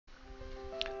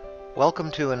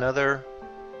Welcome to another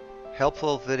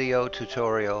helpful video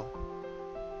tutorial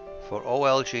for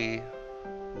OLG,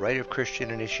 Rite of Christian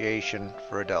Initiation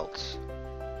for Adults.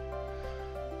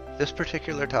 This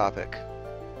particular topic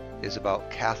is about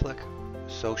Catholic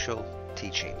social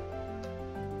teaching.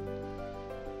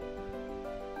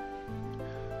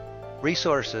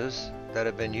 Resources that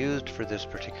have been used for this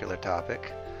particular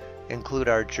topic include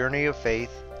our Journey of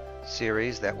Faith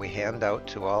series that we hand out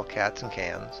to all cats and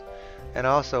cans, and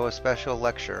also a special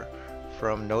lecture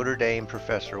from Notre Dame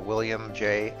Professor William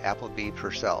J. Appleby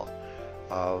Purcell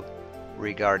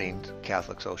regarding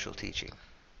Catholic social teaching.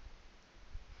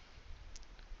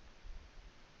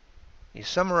 You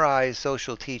summarize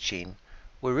social teaching,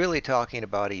 we're really talking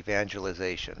about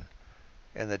evangelization.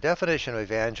 And the definition of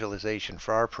evangelization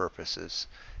for our purposes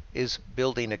is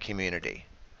building a community.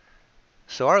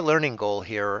 So our learning goal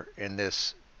here in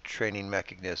this training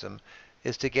mechanism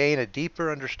is to gain a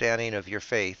deeper understanding of your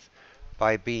faith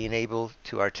by being able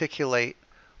to articulate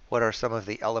what are some of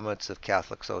the elements of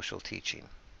Catholic social teaching.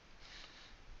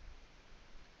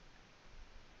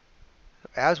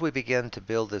 As we begin to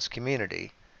build this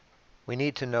community, we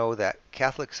need to know that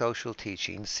Catholic social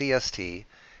teaching, CST,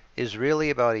 is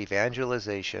really about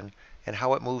evangelization and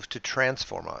how it moves to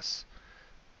transform us.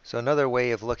 So another way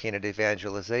of looking at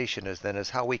evangelization is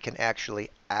how we can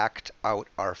actually act out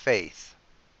our faith.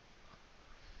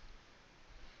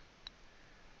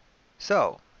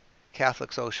 So,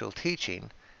 Catholic social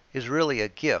teaching is really a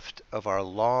gift of our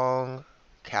long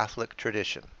Catholic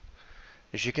tradition.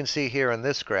 As you can see here in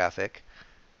this graphic,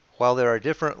 while there are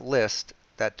different lists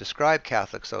that describe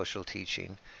Catholic social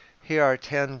teaching, here are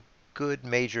 10 good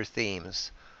major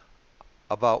themes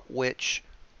about which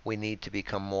we need to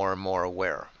become more and more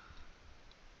aware.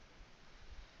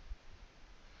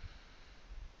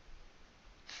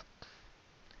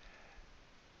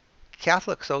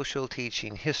 Catholic social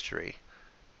teaching history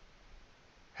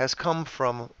has come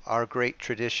from our great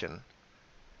tradition,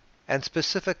 and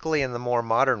specifically in the more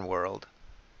modern world,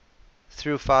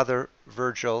 through Father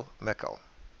Virgil Mickel.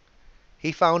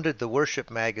 He founded the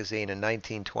Worship magazine in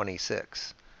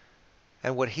 1926,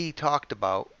 and what he talked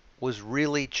about was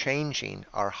really changing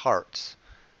our hearts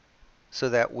so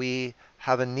that we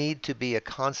have a need to be a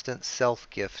constant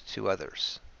self-gift to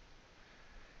others.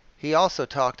 He also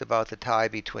talked about the tie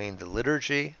between the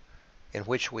liturgy, in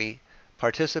which we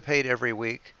participate every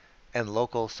week, and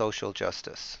local social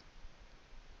justice.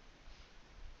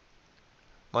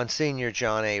 Monsignor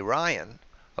John A. Ryan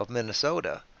of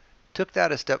Minnesota took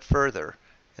that a step further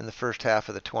in the first half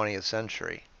of the 20th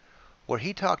century, where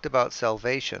he talked about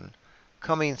salvation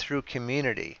coming through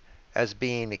community as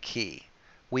being a key.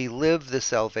 We live the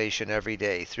salvation every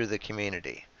day through the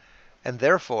community, and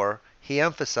therefore he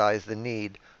emphasized the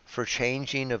need for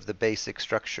changing of the basic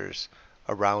structures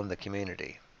around the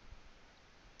community.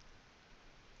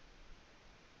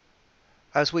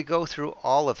 As we go through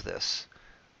all of this,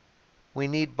 we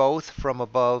need both from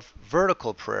above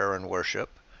vertical prayer and worship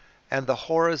and the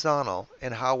horizontal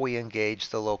in how we engage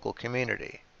the local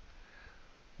community.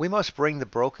 We must bring the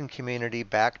broken community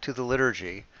back to the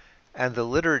liturgy and the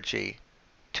liturgy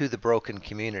to the broken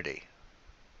community.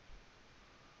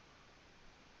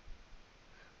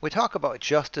 We talk about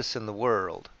justice in the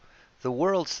world. The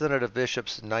World Synod of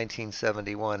Bishops in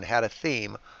 1971 had a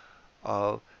theme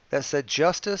that said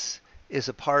justice is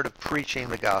a part of preaching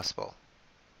the gospel.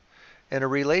 And a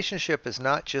relationship is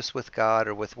not just with God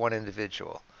or with one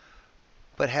individual,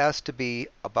 but has to be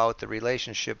about the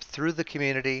relationship through the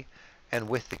community and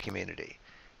with the community.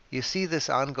 You see this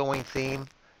ongoing theme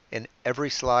in every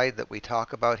slide that we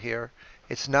talk about here.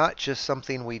 It's not just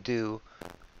something we do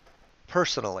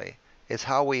personally. It's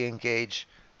how we engage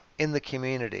in the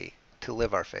community to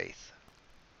live our faith.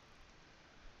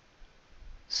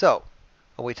 So,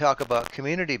 when we talk about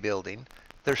community building,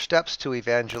 there's steps to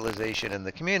evangelization in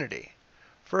the community.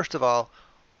 First of all,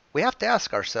 we have to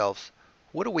ask ourselves,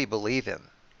 what do we believe in?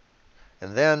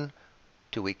 And then,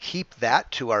 do we keep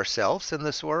that to ourselves in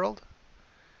this world?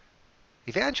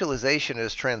 Evangelization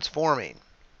is transforming.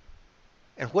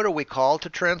 And what are we called to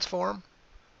transform?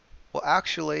 Well,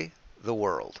 actually, the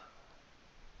world.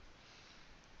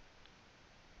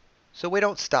 So we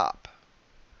don't stop.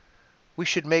 We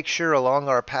should make sure along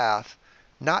our path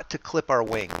not to clip our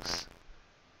wings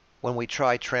when we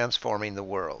try transforming the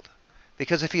world.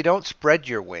 Because if you don't spread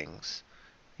your wings,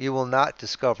 you will not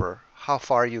discover how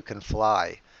far you can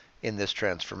fly in this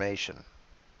transformation.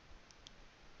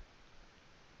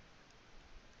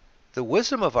 The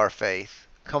wisdom of our faith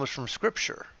comes from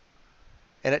Scripture,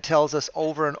 and it tells us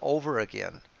over and over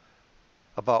again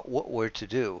about what we're to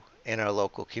do in our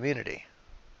local community.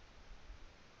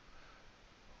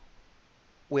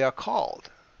 we are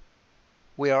called.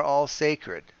 We are all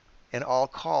sacred and all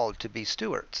called to be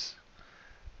stewards.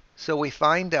 So we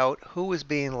find out who is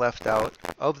being left out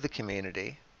of the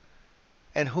community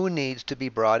and who needs to be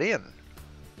brought in.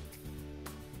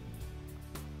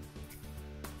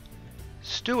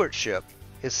 Stewardship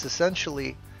is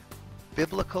essentially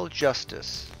biblical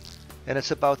justice, and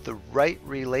it's about the right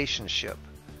relationship,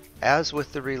 as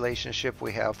with the relationship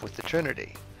we have with the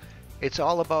Trinity. It's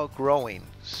all about growing,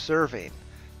 serving,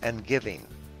 and giving.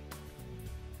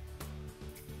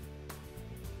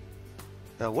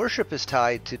 Now, worship is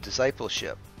tied to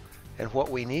discipleship, and what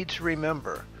we need to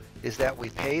remember is that we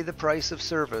pay the price of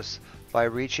service by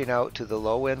reaching out to the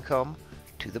low income,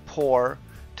 to the poor,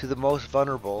 to the most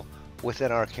vulnerable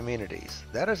within our communities.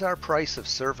 That is our price of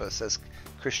service as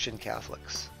Christian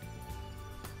Catholics.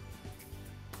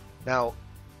 Now,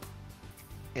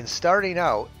 in starting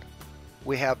out,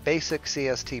 we have basic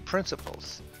CST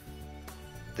principles: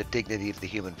 the dignity of the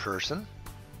human person,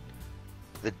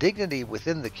 the dignity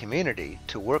within the community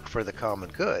to work for the common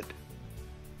good,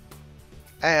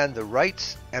 and the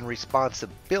rights and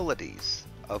responsibilities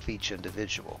of each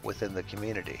individual within the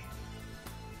community.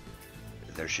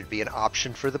 There should be an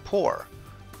option for the poor,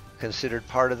 considered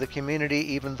part of the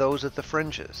community, even those at the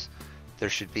fringes. There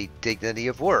should be dignity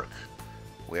of work.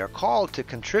 We are called to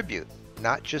contribute,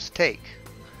 not just take.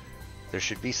 There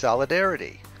should be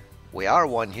solidarity. We are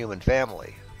one human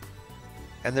family.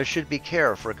 And there should be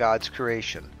care for God's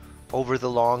creation over the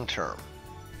long term.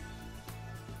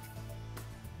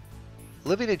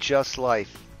 Living a just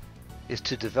life is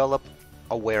to develop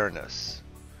awareness,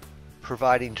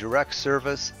 providing direct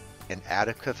service and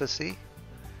advocacy,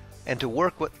 and to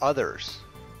work with others,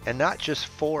 and not just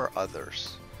for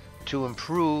others, to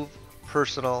improve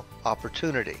personal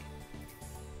opportunity.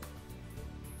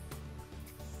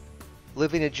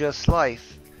 Living a just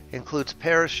life includes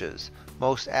parishes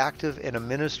most active in a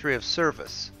ministry of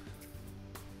service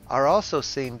are also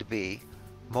seen to be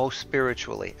most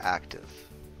spiritually active,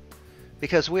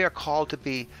 because we are called to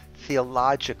be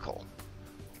theological.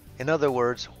 In other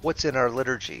words, what's in our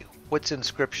liturgy, what's in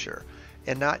Scripture,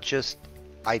 and not just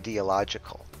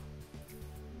ideological.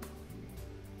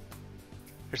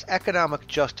 There's economic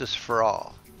justice for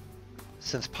all.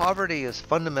 Since poverty is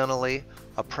fundamentally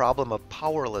a problem of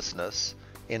powerlessness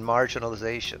in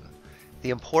marginalization,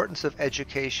 the importance of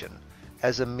education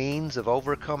as a means of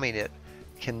overcoming it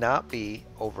cannot be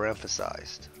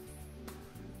overemphasized.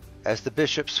 As the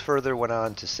bishops further went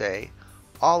on to say,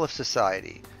 all of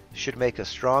society should make a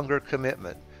stronger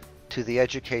commitment to the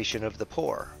education of the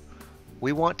poor.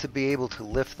 We want to be able to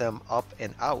lift them up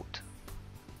and out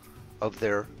of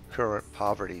their current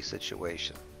poverty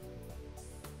situation.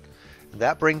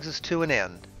 That brings us to an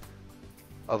end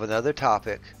of another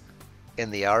topic in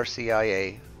the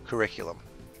RCIA curriculum.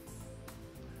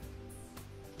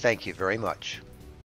 Thank you very much.